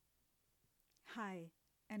Hi,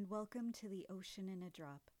 and welcome to the Ocean in a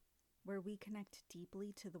Drop, where we connect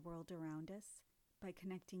deeply to the world around us by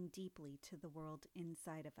connecting deeply to the world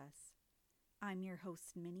inside of us. I'm your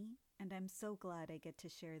host, Minnie, and I'm so glad I get to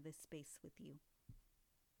share this space with you.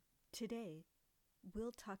 Today,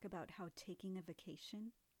 we'll talk about how taking a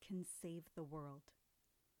vacation can save the world,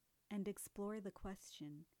 and explore the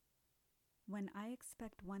question, when I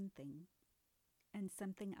expect one thing and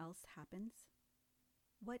something else happens,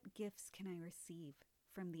 what gifts can I receive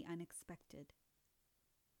from the unexpected?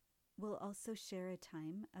 We'll also share a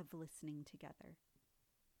time of listening together.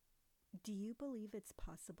 Do you believe it's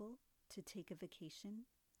possible to take a vacation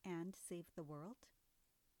and save the world?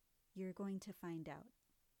 You're going to find out.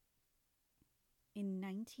 In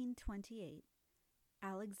 1928,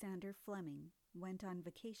 Alexander Fleming went on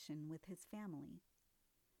vacation with his family.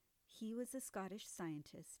 He was a Scottish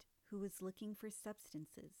scientist who was looking for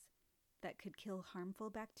substances that could kill harmful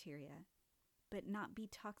bacteria, but not be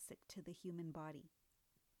toxic to the human body.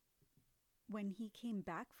 When he came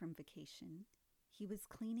back from vacation, he was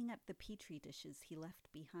cleaning up the petri dishes he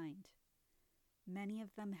left behind. Many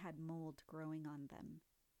of them had mold growing on them,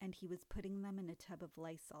 and he was putting them in a tub of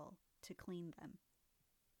Lysol to clean them.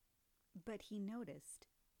 But he noticed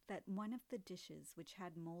that one of the dishes which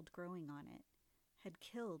had mold growing on it had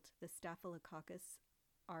killed the Staphylococcus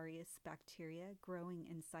aureus bacteria growing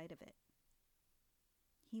inside of it.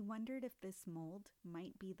 He wondered if this mold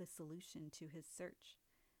might be the solution to his search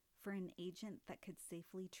for an agent that could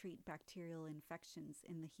safely treat bacterial infections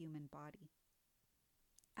in the human body.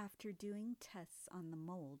 After doing tests on the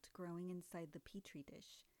mold growing inside the petri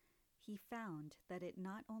dish, he found that it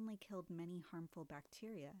not only killed many harmful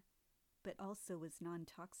bacteria, but also was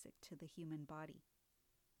non-toxic to the human body.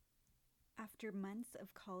 After months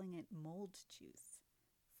of calling it mold juice,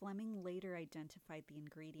 Fleming later identified the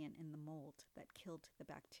ingredient in the mold that killed the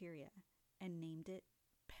bacteria and named it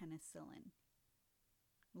penicillin.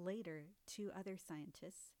 Later, two other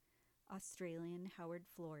scientists, Australian Howard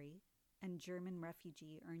Florey and German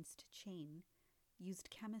refugee Ernst Chain, used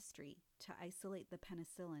chemistry to isolate the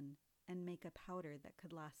penicillin and make a powder that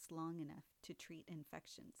could last long enough to treat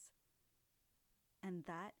infections. And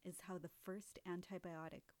that is how the first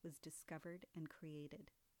antibiotic was discovered and created.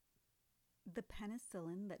 The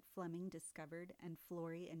penicillin that Fleming discovered and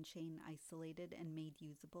Florey and Chain isolated and made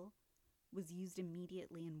usable was used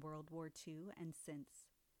immediately in World War II and since.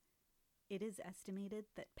 It is estimated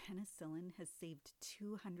that penicillin has saved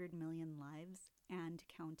 200 million lives and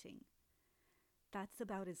counting. That's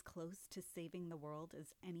about as close to saving the world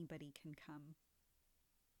as anybody can come.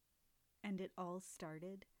 And it all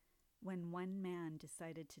started when one man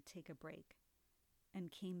decided to take a break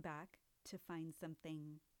and came back to find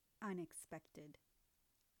something unexpected.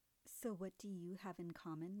 So what do you have in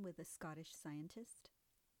common with a Scottish scientist?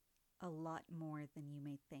 A lot more than you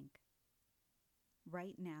may think.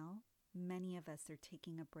 Right now, many of us are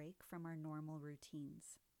taking a break from our normal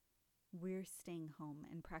routines. We're staying home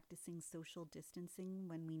and practicing social distancing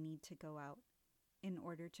when we need to go out in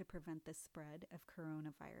order to prevent the spread of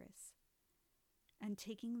coronavirus. And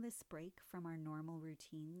taking this break from our normal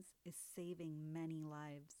routines is saving many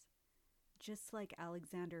lives. Just like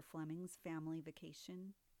Alexander Fleming's family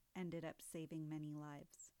vacation ended up saving many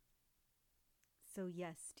lives. So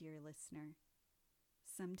yes, dear listener,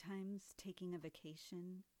 sometimes taking a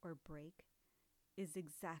vacation or break is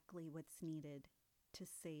exactly what's needed to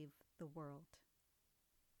save the world.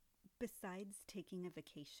 Besides taking a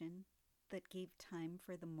vacation that gave time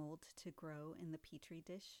for the mold to grow in the petri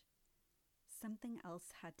dish, something else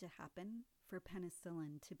had to happen for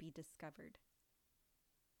penicillin to be discovered.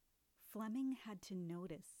 Fleming had to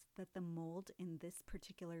notice that the mold in this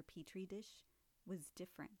particular petri dish was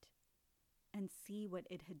different and see what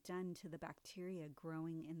it had done to the bacteria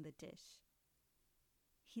growing in the dish.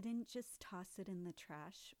 He didn't just toss it in the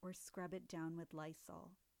trash or scrub it down with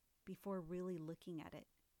Lysol before really looking at it.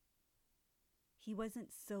 He wasn't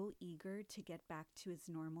so eager to get back to his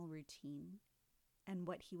normal routine and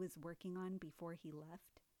what he was working on before he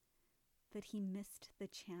left, that he missed the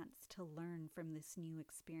chance to learn from this new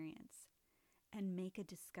experience and make a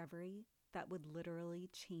discovery that would literally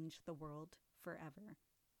change the world forever.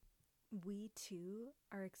 We too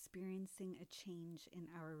are experiencing a change in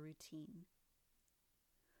our routine.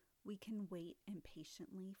 We can wait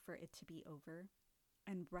impatiently for it to be over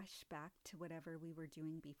and rush back to whatever we were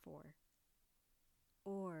doing before.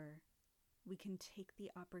 Or we can take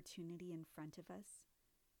the opportunity in front of us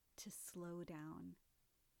to slow down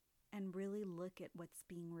and really look at what's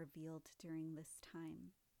being revealed during this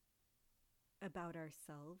time about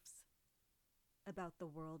ourselves, about the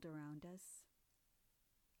world around us,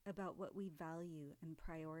 about what we value and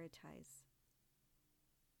prioritize,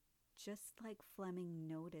 Just like Fleming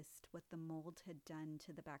noticed what the mold had done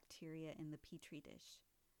to the bacteria in the petri dish,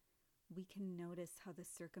 we can notice how the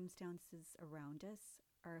circumstances around us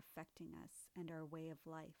are affecting us and our way of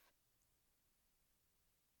life.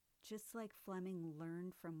 Just like Fleming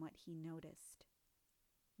learned from what he noticed,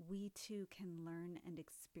 we too can learn and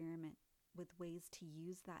experiment with ways to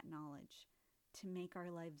use that knowledge to make our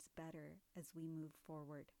lives better as we move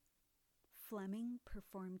forward. Fleming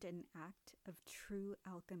performed an act of true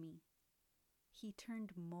alchemy. He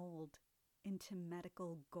turned mold into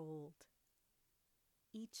medical gold.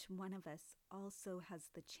 Each one of us also has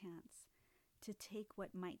the chance to take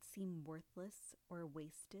what might seem worthless or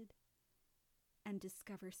wasted and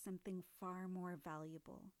discover something far more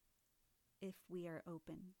valuable if we are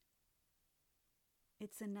open.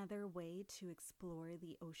 It's another way to explore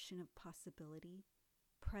the ocean of possibility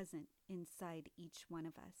present inside each one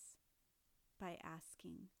of us by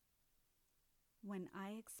asking, when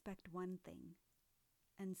I expect one thing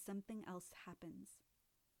and something else happens,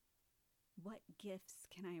 what gifts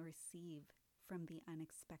can I receive from the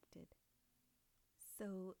unexpected?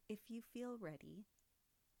 So if you feel ready,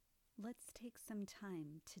 let's take some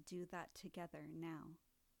time to do that together now.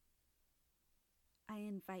 I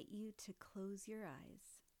invite you to close your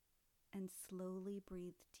eyes and slowly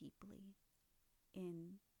breathe deeply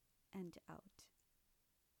in and out.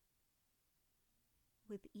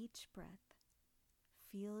 With each breath,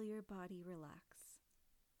 feel your body relax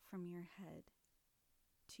from your head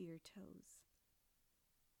to your toes.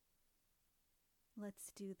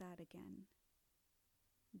 Let's do that again.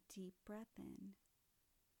 Deep breath in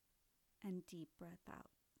and deep breath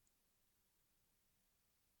out.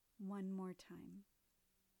 One more time.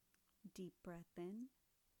 Deep breath in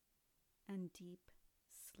and deep,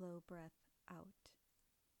 slow breath out.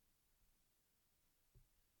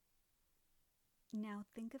 Now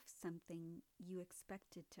think of something you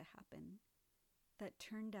expected to happen that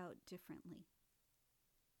turned out differently.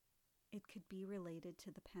 It could be related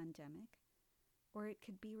to the pandemic, or it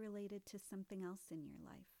could be related to something else in your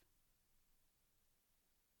life.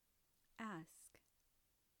 Ask,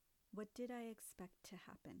 what did I expect to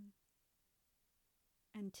happen?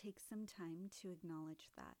 And take some time to acknowledge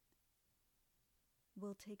that.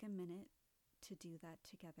 We'll take a minute to do that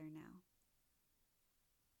together now.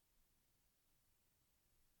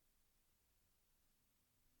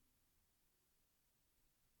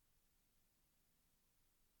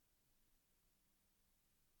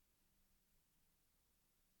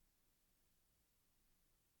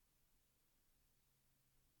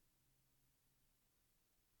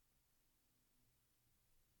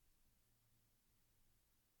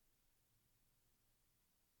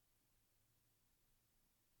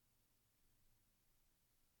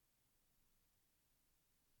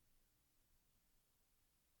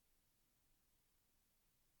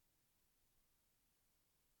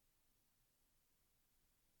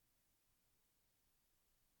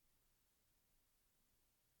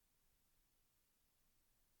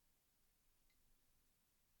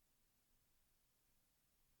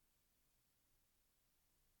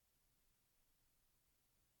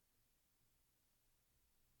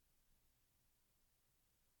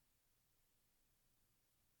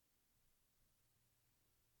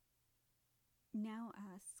 Now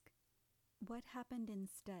ask, what happened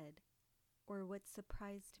instead, or what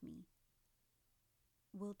surprised me?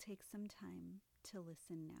 We'll take some time to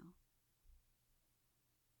listen now.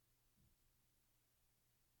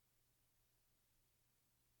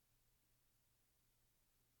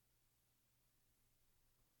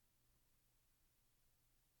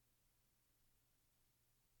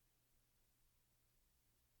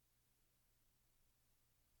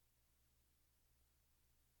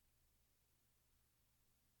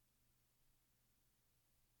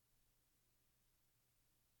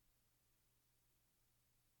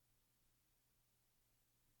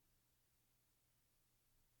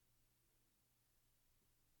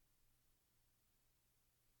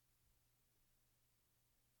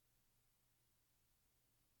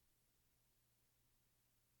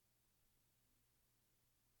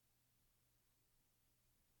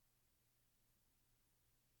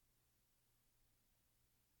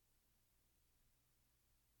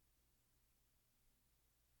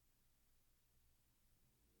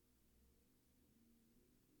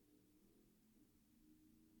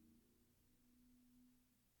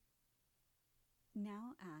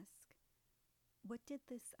 Now ask, what did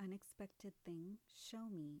this unexpected thing show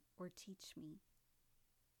me or teach me?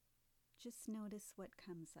 Just notice what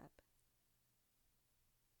comes up.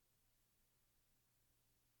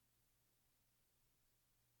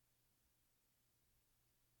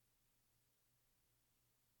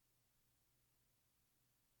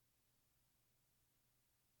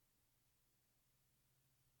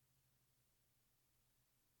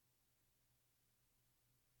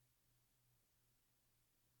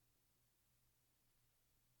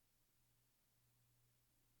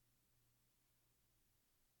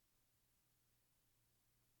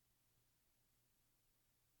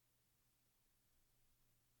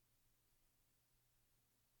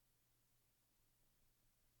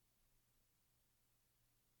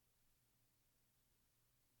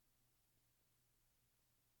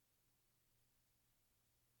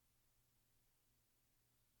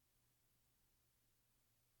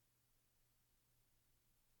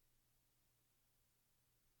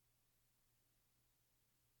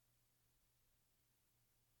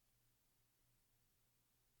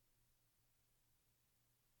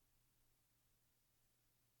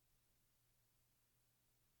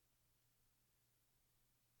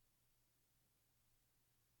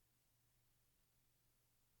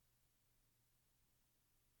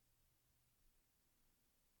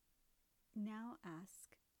 Now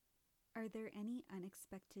ask, are there any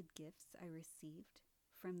unexpected gifts I received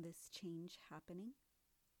from this change happening?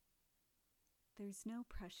 There's no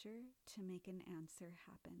pressure to make an answer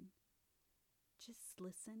happen. Just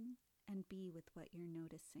listen and be with what you're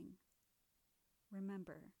noticing.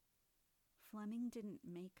 Remember, Fleming didn't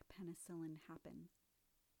make penicillin happen.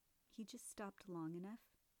 He just stopped long enough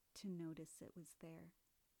to notice it was there.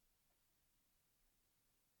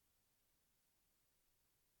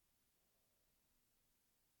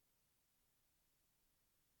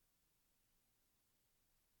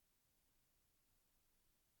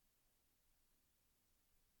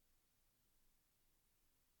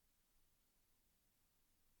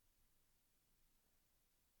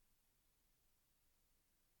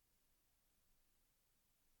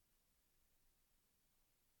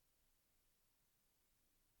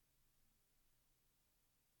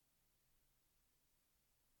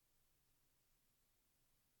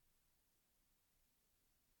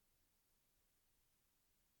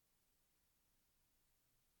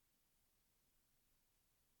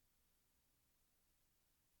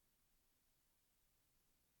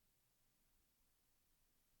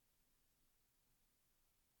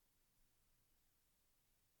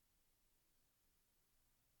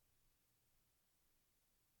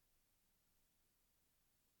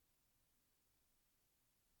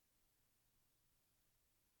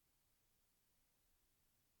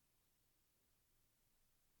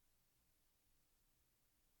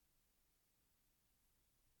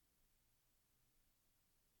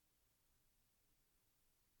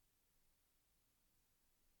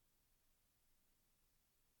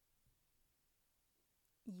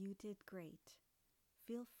 You did great.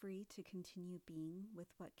 Feel free to continue being with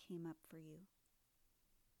what came up for you.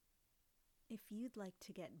 If you'd like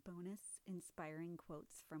to get bonus inspiring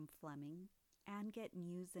quotes from Fleming and get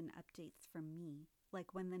news and updates from me,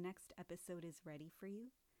 like when the next episode is ready for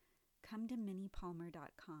you, come to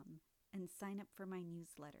minniepalmer.com and sign up for my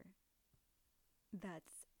newsletter.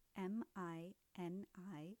 That's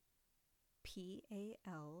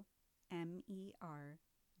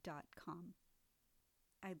minniepalmer.com.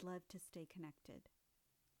 I'd love to stay connected.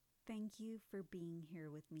 Thank you for being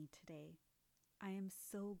here with me today. I am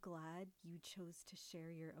so glad you chose to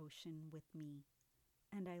share your ocean with me,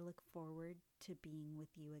 and I look forward to being with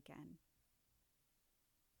you again.